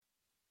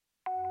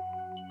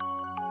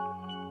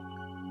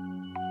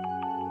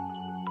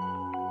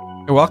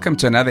Welcome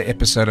to another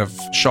episode of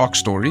Shark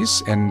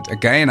Stories, and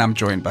again I'm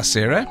joined by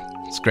Sarah.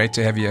 It's great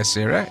to have you here,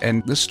 Sarah,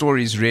 and this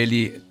story is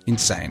really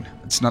insane.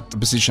 It's not the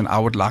position I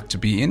would like to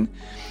be in.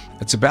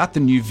 It's about the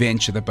New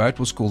Venture. The boat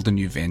was called the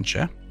New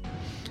Venture,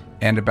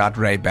 and about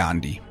Ray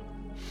Boundy.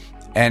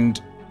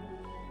 And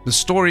the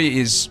story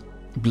is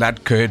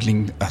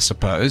blood-curdling, I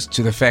suppose,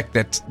 to the fact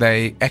that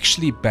they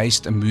actually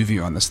based a movie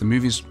on this. The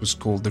movie was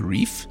called The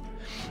Reef,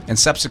 and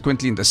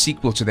subsequently the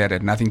sequel to that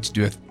had nothing to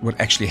do with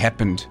what actually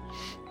happened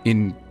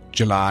in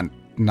July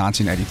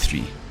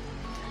 1983.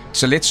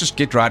 So let's just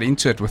get right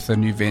into it with the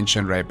New Venture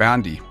and Ray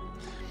Boundy.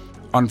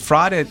 On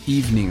Friday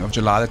evening of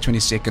July the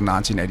 22nd,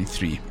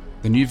 1983,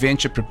 the New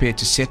Venture prepared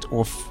to set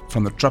off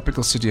from the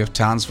tropical city of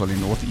Townsville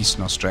in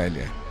northeastern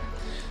Australia.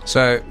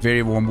 So,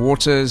 very warm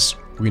waters.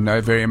 We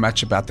know very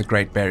much about the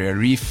Great Barrier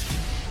Reef.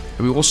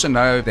 We also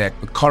know that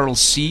the Coral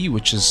Sea,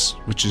 which is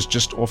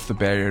just off the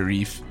Barrier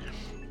Reef,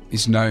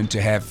 is known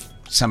to have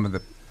some of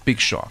the big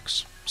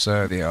sharks.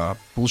 So there are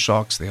bull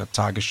sharks, there are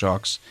tiger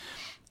sharks,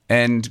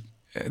 and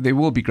there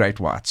will be great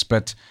whites.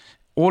 But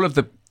all of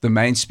the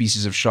main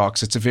species of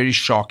sharks, it's a very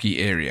sharky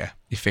area,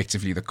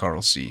 effectively the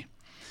Coral Sea.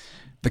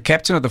 The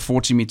captain of the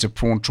 40-meter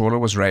prawn trawler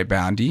was Ray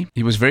Boundy.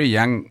 He was very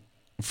young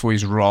for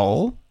his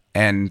role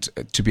and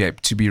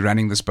to be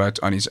running this boat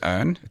on his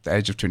own at the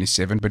age of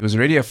 27, but was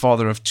already a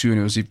father of two, and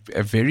he was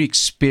a very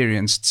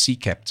experienced sea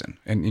captain,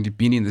 and he'd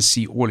been in the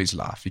sea all his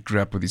life. He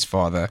grew up with his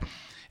father,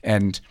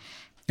 and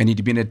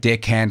he'd been a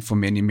deckhand for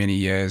many, many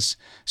years,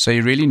 so he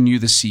really knew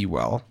the sea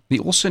well. He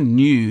also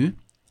knew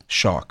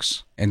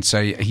sharks, and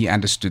so he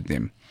understood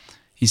them.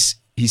 His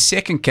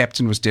second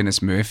captain was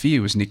Dennis Murphy,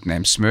 who was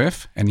nicknamed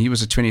Smurf, and he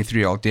was a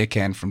 23-year-old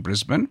deckhand from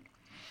Brisbane.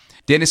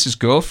 Dennis's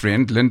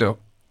girlfriend, Linda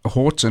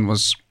Horton,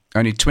 was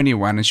only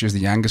 21, and she was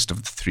the youngest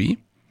of the three,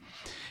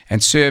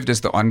 and served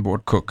as the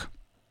onboard cook.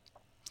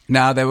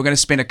 Now, they were going to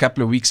spend a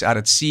couple of weeks out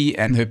at sea,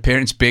 and her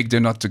parents begged her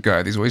not to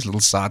go. There's always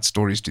little side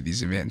stories to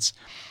these events.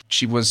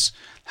 She was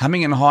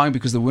humming and hawing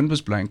because the wind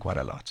was blowing quite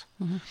a lot.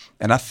 Mm-hmm.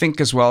 And I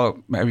think as well,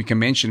 we can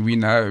mention, we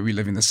know we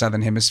live in the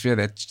southern hemisphere,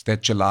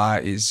 that July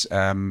is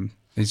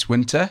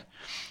winter.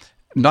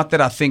 Not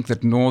that I think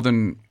that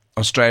northern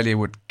Australia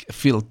would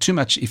feel too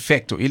much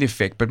effect or ill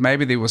effect, but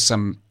maybe there was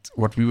some,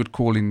 what we would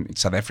call in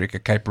South Africa,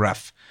 Cape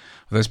Rough,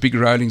 those big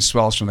rolling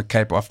swells from the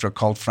Cape after a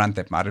cold front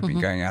that might have been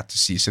going out to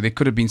sea. So there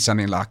could have been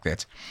something like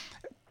that.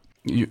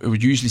 You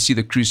would usually see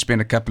the crew spend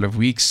a couple of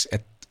weeks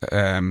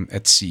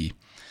at sea,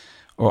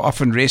 or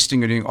often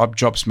resting or doing odd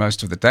jobs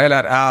most of the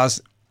daylight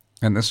hours.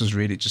 And this was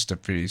really just a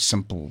very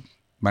simple,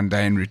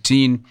 mundane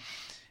routine.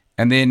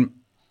 And then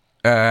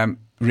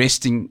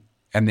resting,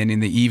 and then in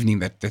the evening,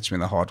 that's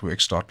when the hard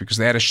work started, because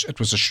it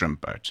was a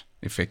shrimp boat,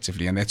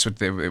 effectively, and that's what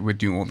they were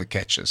doing, all the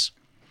catches.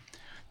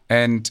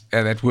 And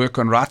they'd work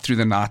on right through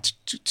the night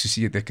to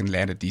see if they can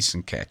land a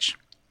decent catch.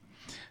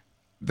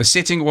 The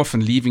setting off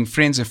and leaving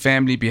friends and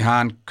family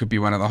behind could be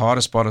one of the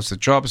hardest parts of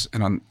the jobs,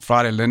 and on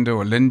Friday, Linda,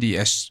 or Lindy,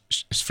 as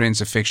friends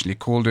affectionately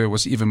called her,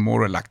 was even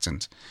more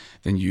reluctant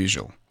than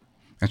usual.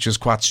 And she was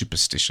quite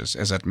superstitious,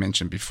 as I'd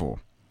mentioned before.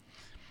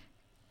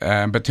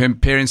 But her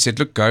parents said,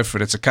 look, go for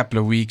it. It's a couple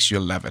of weeks.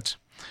 You'll love it.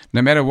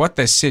 No matter what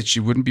they said, she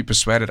wouldn't be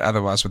persuaded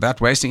otherwise.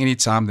 Without wasting any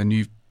time, the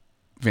New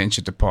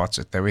Venture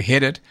departed. They were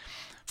headed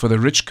for the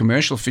rich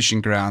commercial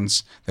fishing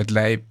grounds that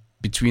lay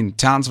between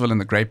Townsville and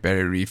the Great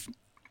Barrier Reef,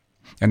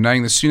 and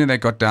knowing the sooner they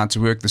got down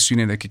to work, the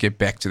sooner they could get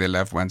back to their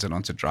loved ones and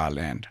onto dry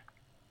land.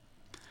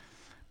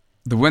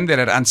 The wind that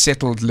had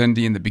unsettled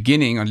Lindy in the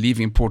beginning on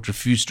leaving port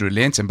refused to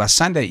relent, and by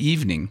Sunday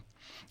evening,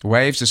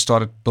 waves had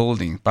started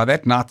building. By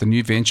that night, the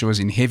New Venture was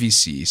in heavy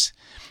seas,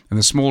 and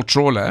the small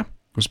trawler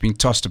was being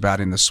tossed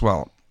about in the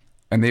swell,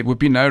 and there would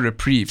be no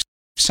reprieve.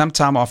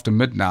 Sometime after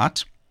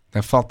midnight,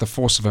 they felt the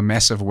force of a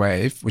massive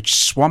wave which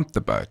swamped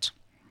the boat.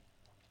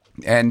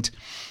 And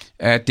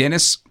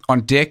Dennis,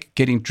 on deck,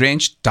 getting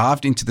drenched,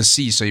 dived into the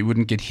sea so he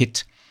wouldn't get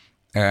hit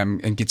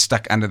and get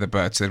stuck under the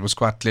boat. So it was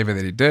quite clever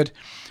that he did.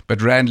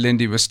 But Ray and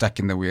Lindy were stuck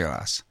in the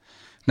wheelhouse.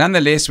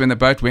 Nonetheless, when the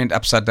boat went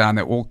upside down,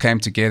 they all came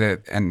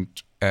together and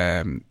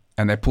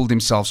they pulled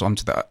themselves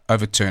onto the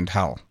overturned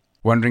hull,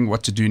 wondering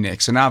what to do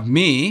next. And now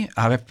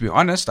I have to be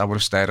honest, I would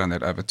have stayed on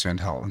that overturned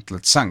hull until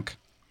it sunk.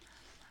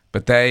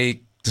 But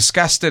they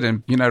discussed it,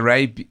 and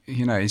Ray,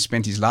 he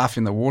spent his life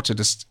in the water,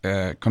 just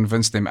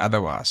convinced them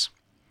otherwise.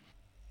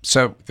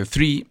 So the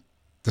three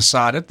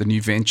decided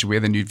where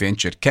the New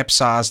Venture had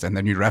capsized, and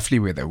they knew roughly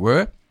where they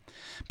were,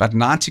 about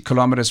 90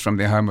 kilometers from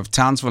their home of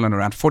Townsville and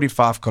around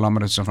 45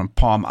 kilometers from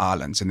Palm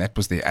Islands, and that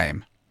was their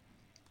aim.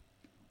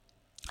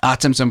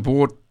 Items on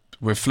board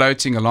were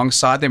floating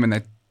alongside them, and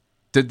they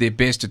did their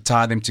best to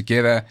tie them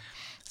together,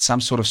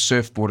 some sort of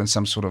surfboard and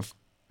some sort of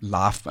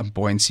life and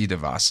buoyancy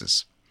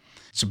devices.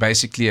 So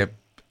basically a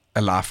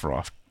life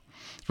raft.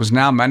 It was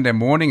now Monday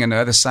morning, and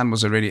though the sun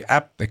was already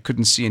up, they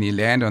couldn't see any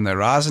land on the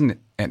horizon,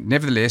 and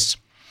nevertheless,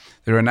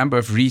 there were a number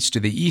of reefs to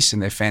the east,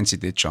 and they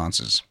fancied their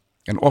chances.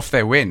 And off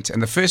they went,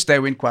 and the first day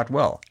went quite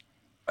well.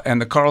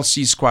 And the Coral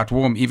Sea is quite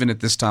warm even at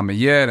this time of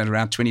year, and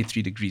around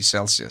 23 degrees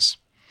Celsius.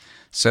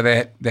 So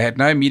they had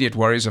no immediate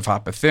worries of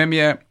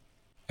hypothermia,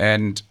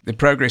 And their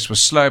progress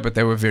was slow, but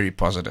they were very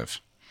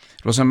positive.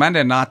 It was on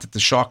Monday night that the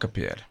shark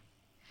appeared.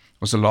 It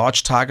was a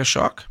large tiger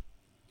shark,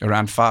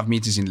 around 5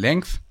 meters in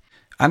length.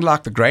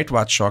 Unlike the great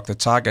white shark, the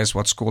tiger has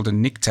what's called a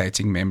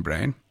nictitating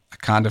membrane, a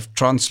kind of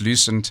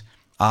translucent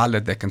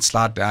eyelid that can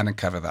slide down and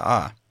cover the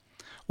eye.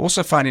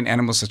 Also found in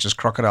animals such as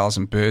crocodiles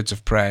and birds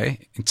of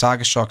prey, in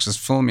tiger sharks, this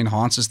film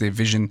enhances their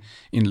vision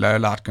in low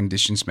light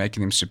conditions,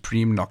 making them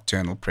supreme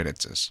nocturnal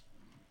predators.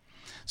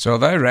 So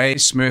although Ray,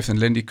 Smurf and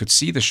Lindy could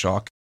see the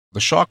shark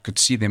could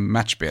see them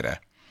much better.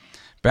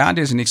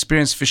 Boundy, as an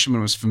experienced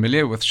fisherman, was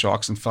familiar with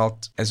sharks and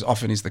felt, as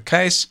often is the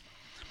case,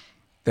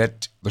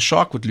 that the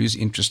shark would lose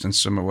interest and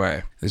swim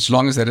away, as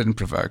long as they didn't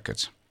provoke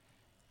it.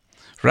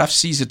 Rough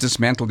seas had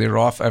dismantled their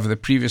raft over the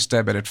previous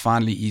day, but had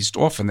finally eased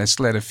off, and they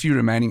still had a few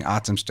remaining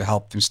items to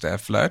help them stay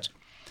afloat.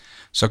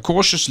 So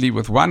cautiously,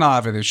 with one eye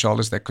over their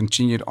shoulders, they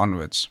continued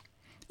onwards.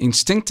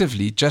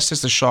 Instinctively, just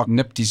as the shark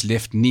nipped his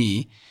left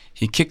knee,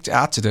 he kicked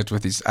out at it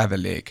with his other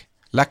leg.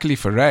 Luckily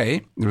for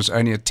Ray, it was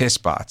only a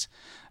test bite,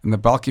 and the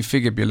bulky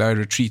figure below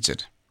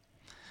retreated.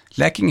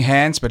 Lacking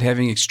hands but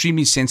having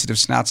extremely sensitive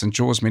snouts and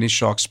jaws, many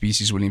shark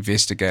species will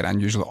investigate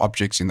unusual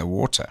objects in the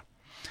water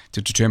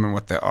to determine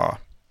what they are.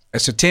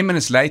 So 10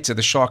 minutes later,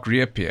 the shark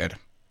reappeared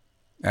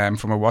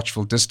from a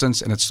watchful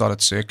distance, and it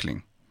started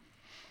circling.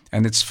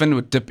 And its fin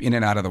would dip in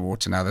and out of the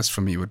water. Now, this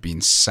for me would be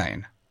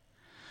insane.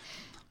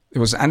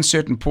 There was an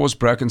uncertain pause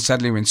broken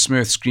suddenly when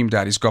Smurf screamed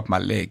out, "He's got my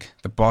leg.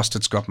 The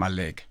bastard's got my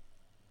leg."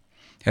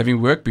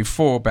 Having worked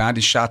before,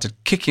 Boundy shouted,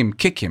 "Kick him,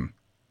 kick him."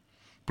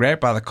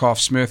 Grabbed by the calf,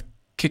 Smurf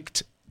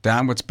kicked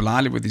downwards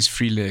blindly with his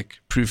free leg,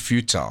 proved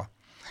futile,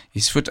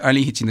 his foot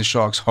only hitting the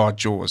shark's hard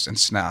jaws and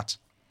snout.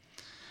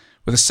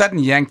 With a sudden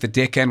yank, the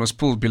deckhand was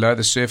pulled below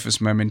the surface,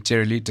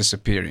 momentarily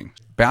disappearing.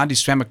 Boundy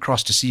swam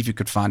across to see if he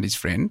could find his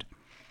friend,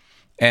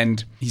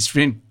 and his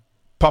friend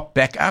popped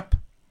back up,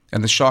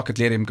 and the shark had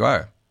let him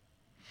go.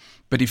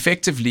 But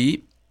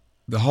effectively,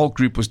 the whole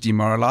group was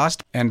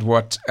demoralized, and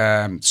what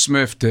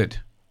Smurf did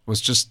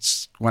was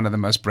just one of the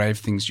most brave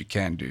things you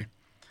can do.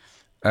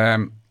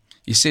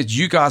 He said,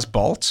 "You guys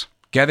bolt,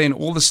 gather in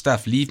all the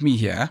stuff, leave me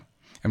here."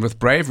 And with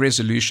brave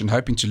resolution,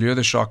 hoping to lure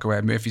the shark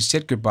away, Murphy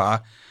said goodbye,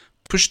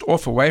 pushed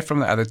off away from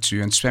the other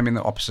two, and swam in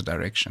the opposite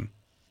direction.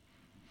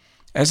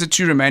 As the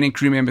two remaining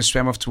crew members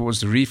swam off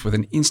towards the reef with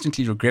an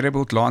instantly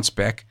regrettable glance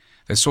back,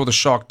 they saw the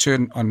shark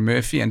turn on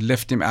Murphy and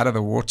lift him out of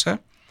the water,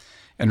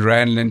 and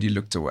Ray and Lindy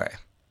looked away.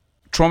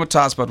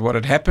 Traumatized by what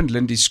had happened,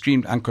 Lindy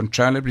screamed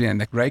uncontrollably,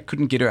 and Ray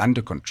couldn't get her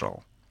under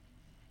control.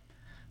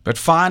 But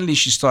finally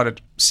she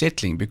started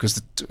settling, because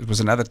it was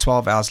another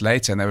 12 hours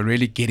later and they were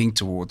really getting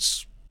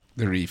towards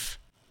the reef.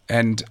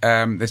 And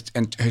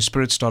her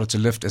spirit started to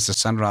lift as the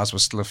sunrise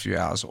was still a few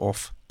hours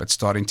off, but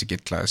starting to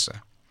get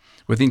closer.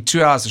 Within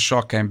 2 hours, the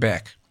shark came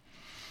back.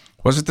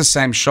 Was it the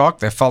same shark?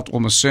 They felt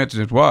almost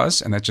certain it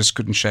was, and they just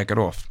couldn't shake it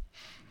off.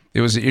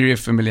 There was an eerie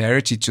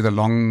familiarity to the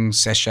long,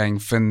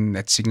 sashaying fin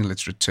that signaled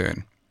its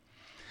return.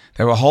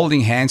 They were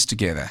holding hands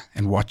together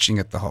and watching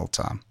it the whole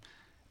time.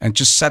 And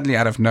just suddenly,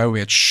 out of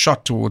nowhere, it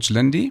shot towards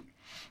Lindy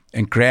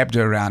and grabbed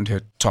her around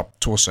her top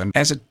torso. And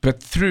as it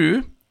bit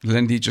through,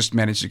 Lindy just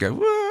managed to go,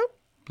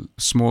 "Whoa,"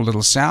 small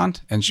little sound,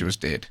 and she was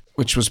dead,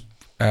 which was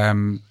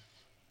the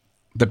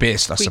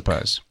best, I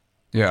suppose.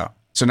 Yeah.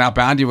 So now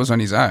Boundy was on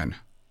his own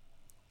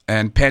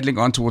and paddling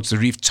on towards the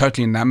reef,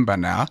 totally numb by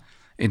now.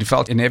 It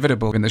felt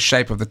inevitable when the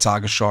shape of the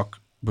tiger shark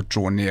would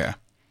draw near.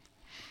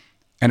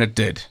 And it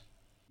did.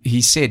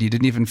 He said he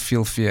didn't even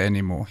feel fear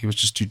anymore. He was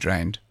just too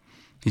drained.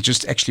 He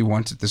just actually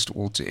wanted this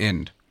all to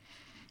end.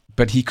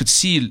 But he could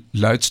see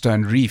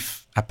Lodestone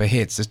Reef up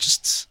ahead. So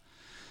just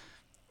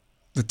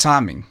the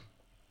timing.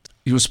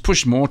 He was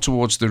pushed more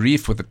towards the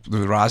reef with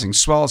the rising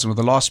swells, and with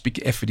a last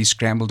big effort, he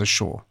scrambled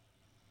ashore.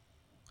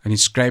 And he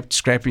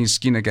scraping his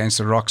skin against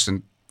the rocks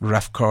and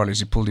rough coral as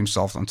he pulled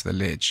himself onto the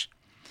ledge.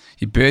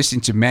 He burst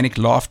into manic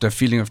laughter, a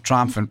feeling of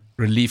triumph and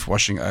relief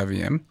washing over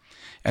him,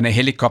 and a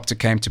helicopter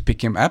came to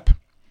pick him up.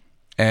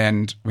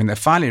 And when they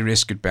finally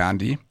rescued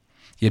Boundy,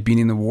 he had been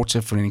in the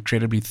water for an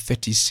incredibly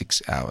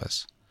 36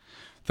 hours.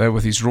 Though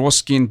with his raw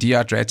skin,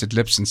 dehydrated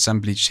lips, and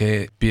sun-bleached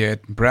hair, beard,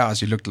 and brows,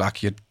 he looked like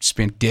he had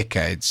spent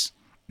decades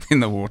in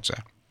the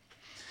water.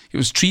 He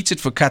was treated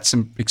for cuts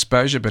and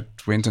exposure,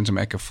 but went on to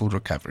make a full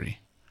recovery.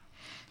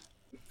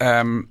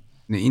 In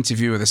the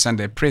interview with the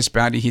Sunday Press,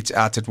 Boundy hit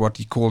out at what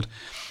he called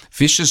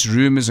vicious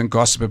rumors and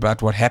gossip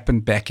about what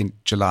happened back in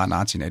July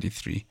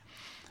 1983.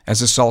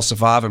 As a sole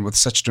survivor and with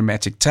such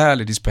dramatic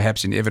tale, it is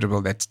perhaps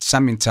inevitable that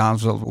some in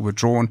Townsville were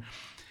drawn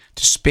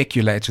to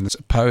speculate on the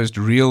supposed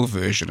real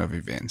version of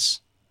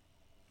events.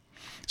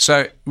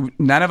 So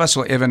none of us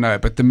will ever know,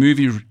 but the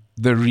movie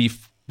The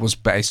Reef was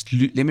based,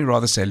 let me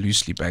rather say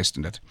loosely based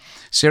on it.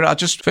 Sarah,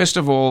 first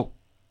of all,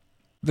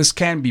 this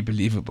can be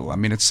believable. I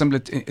mean, it's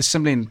similar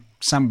in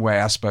some way,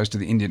 I suppose, to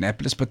the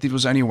Indianapolis, but there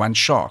was only one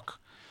shark.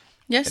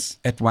 Yes.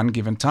 At one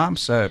given time,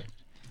 so...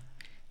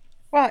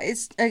 Well,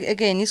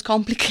 it's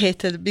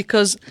complicated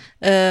because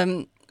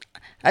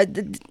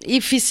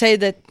if he said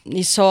that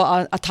he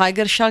saw a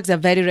tiger shark, they're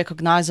very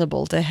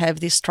recognizable. They have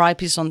these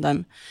stripes on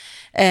them.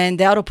 And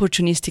they are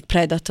opportunistic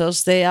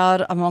predators. They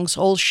are, amongst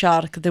all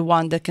sharks, the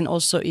one that can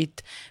also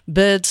eat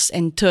birds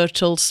and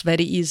turtles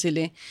very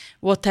easily.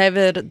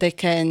 Whatever they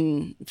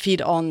can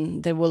feed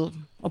on, they will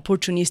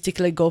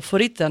opportunistically go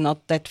for it. They're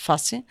not that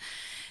fussy.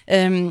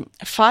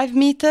 5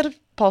 meter,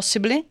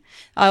 possibly.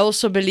 I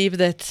also believe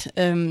that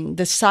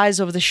the size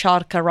of the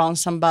shark around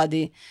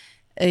somebody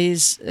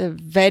is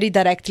very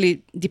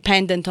directly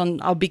dependent on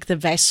how big the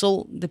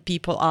vessel the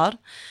people are.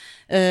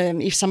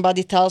 If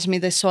somebody tells me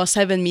they saw a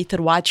 7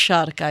 meter white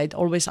shark, I'd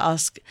always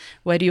ask,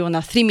 were you on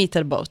a 3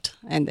 meter boat?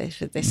 And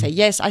they say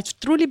yes, I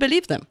truly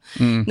believe them.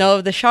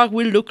 Now, the shark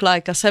will look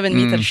like a 7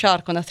 meter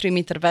shark on a 3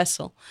 meter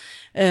vessel.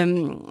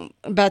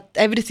 But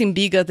everything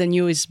bigger than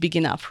you is big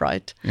enough,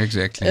 right?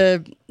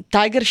 Exactly.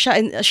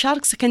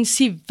 Sharks can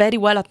see very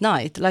well at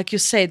night. Like you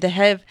say, they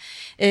have,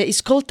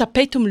 it's called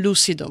tapetum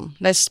lucidum.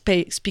 Let's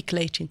speak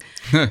Latin.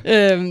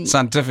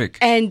 Scientific.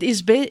 And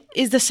it's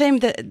the same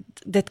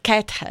that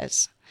cat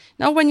has.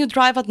 Now, when you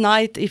drive at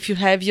night, if you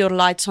have your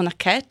lights on a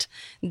cat,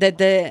 that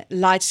the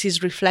lights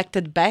is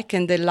reflected back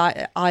and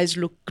the eyes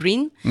look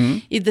green,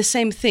 it's the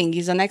same thing.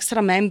 It's an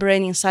extra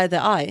membrane inside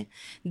the eye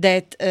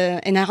that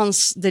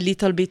enhances the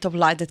little bit of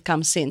light that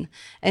comes in.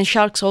 And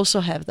sharks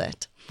also have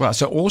that. Wow,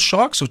 so all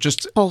sharks or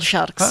just... All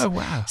sharks. Oh,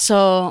 wow.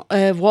 So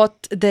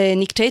what the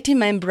nictating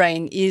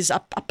membrane is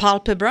a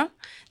palpebra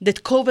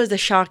that covers the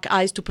shark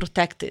eyes to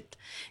protect it.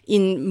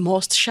 In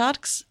most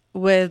sharks,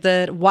 where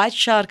the white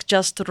shark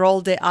just roll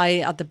the eye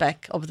at the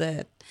back of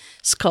the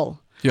skull.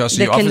 Yeah,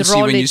 so you often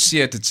see when you see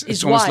it,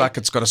 it's almost like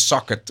it's got a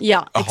socket,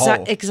 yeah, a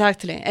hole.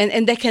 Exactly.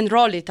 And they can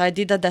roll it. I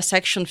did a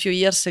dissection a few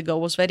years ago. It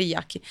was very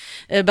yucky.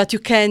 But you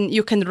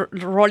can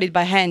roll it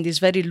by hand. It's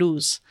very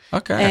loose.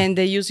 Okay. And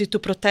they use it to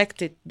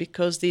protect it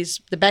because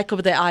the back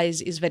of the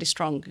eyes is very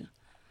strong.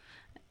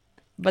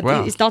 But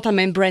it's not a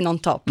membrane on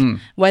top.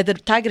 Where the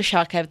tiger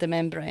shark have the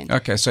membrane.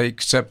 Okay, so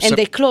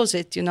they close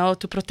it,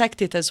 to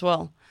protect it as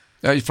well.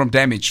 From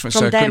damage. So it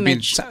could have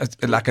been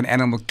like an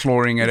animal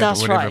clawing at it or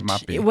whatever it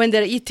might be. When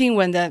they're eating,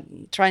 when they're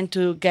trying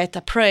to get a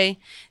prey,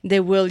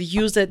 they will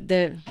use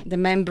the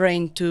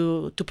membrane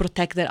to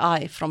protect their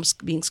eye from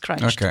being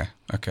scratched.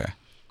 Okay.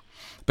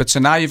 But so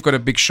now you've got a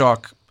big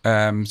shark.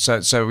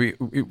 So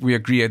we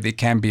agree there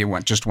can be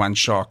just one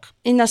shark.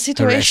 In a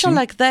situation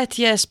like that,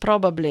 yes,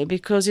 probably,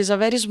 because it's a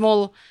very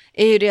small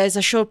area, it's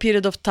a short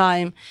period of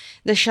time.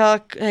 The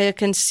shark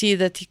can see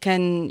that he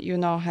can,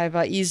 have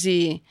a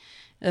easy...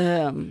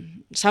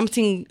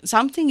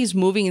 something is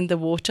moving in the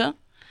water,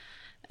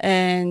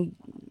 and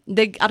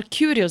they are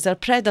curious. They're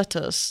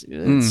predators,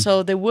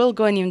 so they will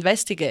go and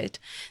investigate.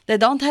 They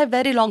don't have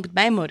very long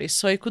memories,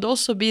 so it could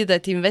also be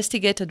that he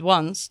investigated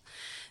once,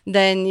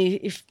 then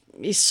if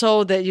he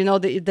saw that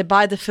they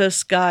buy the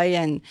first guy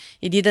and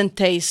he didn't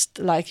taste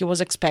like he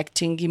was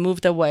expecting, he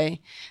moved away,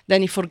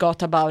 then he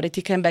forgot about it,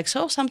 he came back,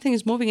 so something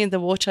is moving in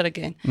the water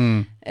again,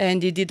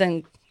 and he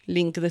didn't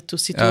link the two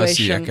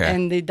situations,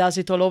 and he does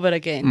it all over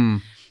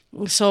again.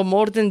 So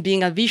more than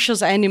being a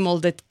vicious animal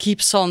that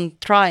keeps on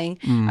trying,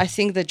 I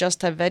think they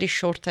just have very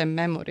short-term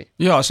memory.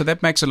 Yeah, so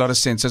that makes a lot of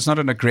sense. It's not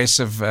an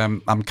aggressive,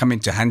 I'm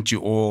coming to hunt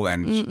you all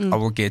and I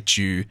will get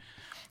you.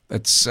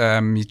 It's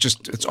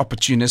it's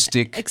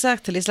opportunistic.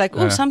 Exactly. It's like,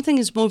 something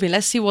is moving.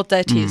 Let's see what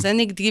that is. Then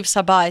it gives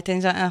a bite and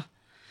he's like,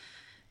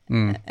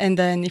 and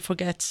then he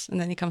forgets and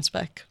then he comes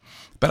back.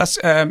 But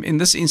in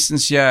this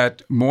instance here,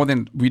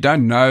 we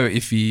don't know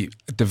if he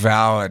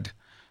devoured.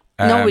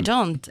 No, we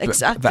don't.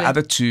 Exactly. The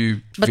other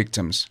two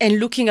victims. And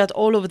looking at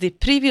all of the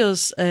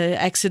previous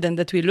accidents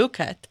that we look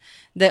at,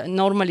 they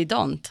normally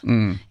don't.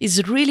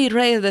 It's really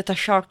rare that a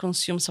shark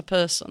consumes a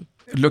person.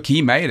 Look,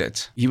 he made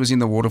it. He was in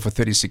the water for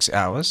 36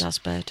 hours. That's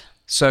bad.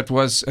 So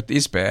it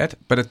is bad,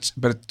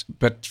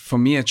 but for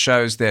me it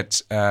shows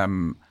that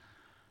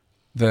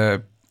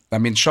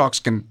sharks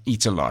can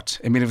eat a lot.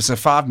 I mean, if it's a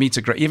 5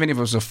 meter, even if it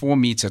was a 4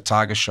 meter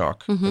tiger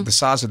shark, the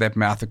size of that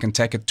mouth, it can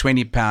take a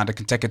 20 pound, it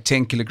can take a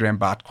 10 kilogram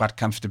bite quite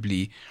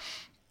comfortably,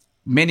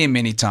 many,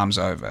 many times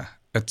over.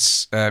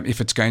 It's if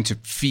it's going to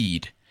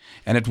feed,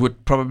 and it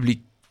would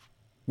probably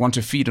want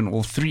to feed on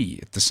all three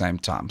at the same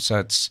time. So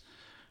it's.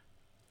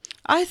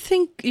 I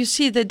think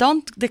they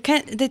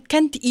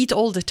can't eat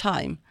all the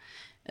time.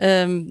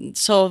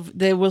 So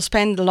they will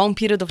spend a long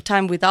period of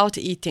time without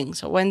eating.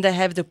 So when they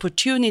have the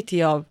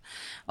opportunity of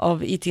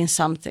eating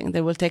something,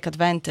 they will take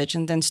advantage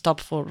and then stop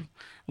for.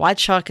 White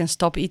shark can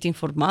stop eating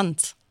for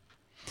months.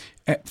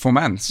 For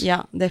months?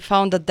 Yeah, they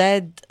found a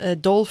dead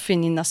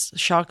dolphin in a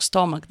shark's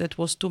stomach that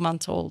was 2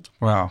 months old.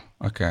 Wow.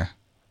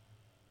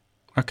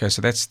 Okay,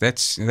 so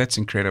that's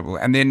incredible.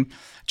 And then,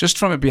 just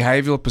from a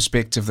behavioral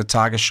perspective, the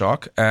tiger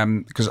shark,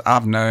 because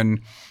I've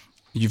known.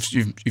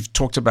 You've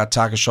talked about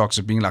tiger sharks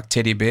as being like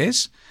teddy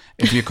bears.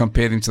 If you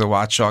compare them to the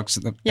white sharks,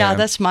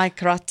 that's Mike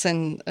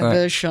Ratzen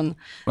version.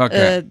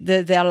 Okay,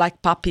 they are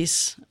like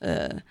puppies.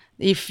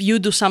 If you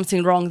do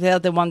something wrong, they are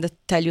the one that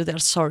tell you they're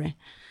sorry.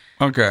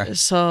 Okay.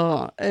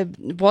 So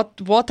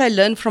what I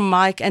learned from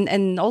Mike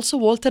and also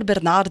Walter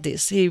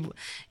Bernardis, he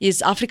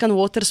is African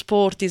Water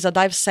Sport, is a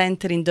dive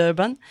center in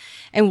Durban,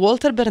 and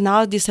Walter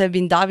Bernardis have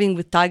been diving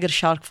with tiger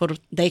shark for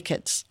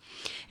decades.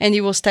 And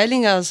he was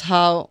telling us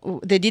how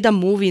they did a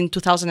movie in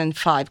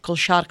 2005 called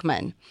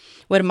Sharkman,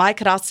 where Mike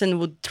Ratson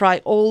would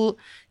try all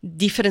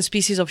different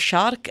species of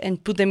shark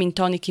and put them in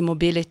tonic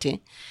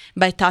immobility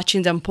by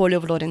touching the ampoule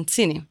of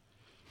Lorenzini.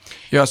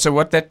 Yeah, so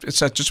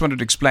so I just wanted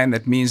to explain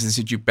that means is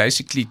that you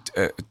basically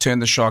turn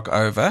the shark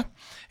over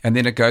and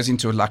then it goes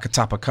into like a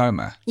type of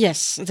coma.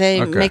 Yes,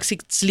 they makes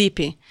it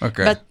sleepy.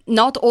 Okay. But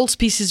not all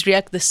species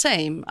react the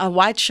same. A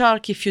white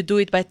shark, if you do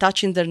it by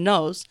touching their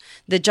nose,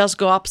 they just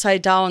go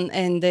upside down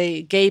and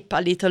they gape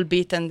a little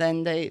bit and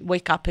then they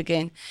wake up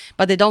again.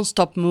 But they don't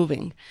stop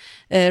moving.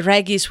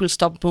 Reggies will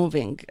stop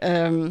moving.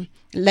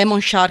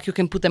 Lemon shark, you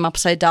can put them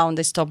upside down,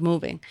 they stop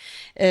moving.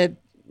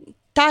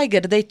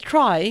 Tiger, they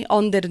try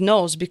on their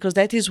nose because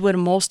that is where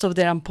most of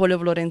their ampoule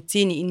of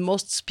Lorenzini in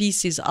most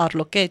species are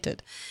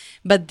located.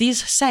 But this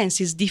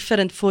sense is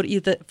different for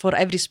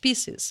every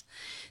species.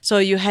 So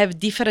you have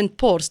different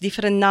pores,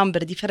 different number,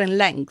 different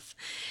length.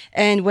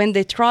 And when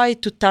they try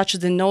to touch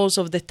the nose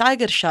of the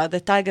tiger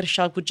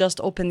shark would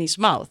just open his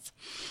mouth.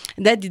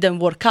 That didn't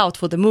work out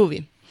for the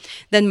movie.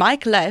 Then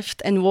Mike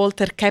left and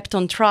Walter kept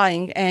on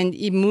trying, and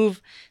he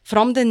moved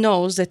from the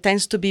nose that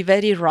tends to be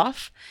very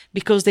rough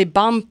because they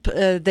bump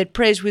their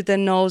prey with their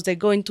nose, they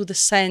go into the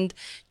sand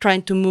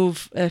trying to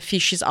move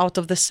fishes out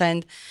of the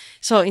sand.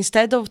 So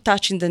instead of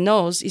touching the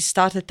nose, he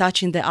started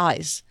touching the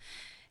eyes.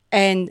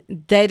 And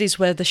that is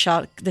where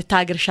the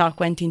tiger shark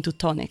went into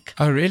tonic.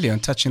 Oh, really? On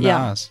touching the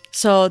eyes?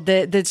 So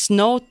the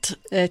snout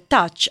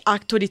touch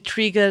actually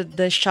triggered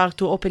the shark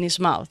to open his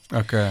mouth.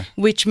 Okay.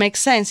 Which makes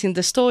sense in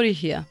the story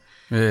here.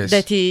 Yes.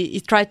 That he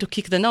tried to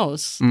kick the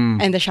nose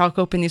and the shark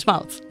opened his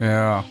mouth.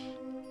 Yeah.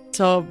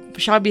 So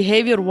shark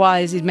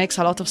behavior-wise, it makes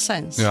a lot of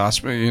sense. Yeah,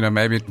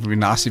 maybe it would be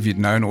nice if you'd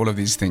known all of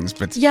these things,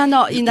 but... Yeah,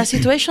 no, in a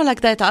situation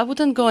like that, I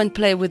wouldn't go and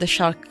play with the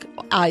shark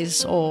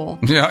eyes or...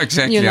 Yeah,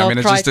 exactly. I mean,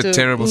 it's just a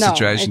terrible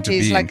situation to be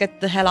in. It is like,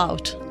 get the hell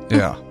out.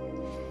 Yeah.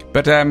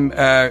 But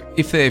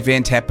if the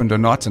event happened or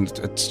not, and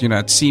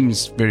it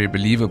seems very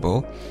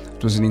believable,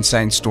 it was an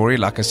insane story.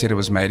 Like I said, it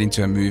was made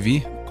into a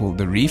movie called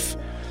The Reef.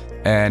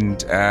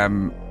 And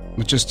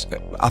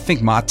I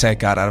think my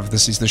takeout out of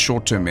this is the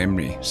short-term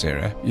memory,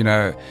 Sarah.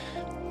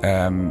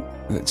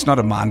 It's not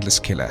a mindless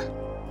killer.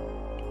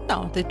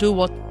 No, they do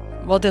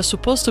what they're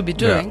supposed to be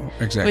doing,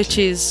 yeah, exactly. Which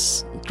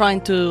is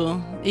trying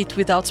to eat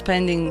without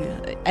spending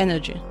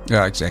energy.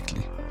 Yeah,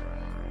 exactly.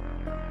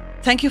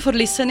 Thank you for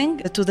listening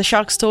to the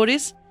Shark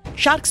Stories.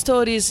 Shark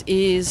Stories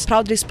is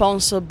proudly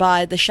sponsored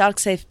by the Shark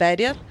Safe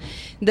Barrier,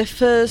 the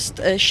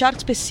first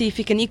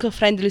shark-specific and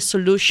eco-friendly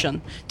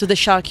solution to the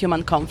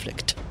shark-human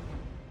conflict.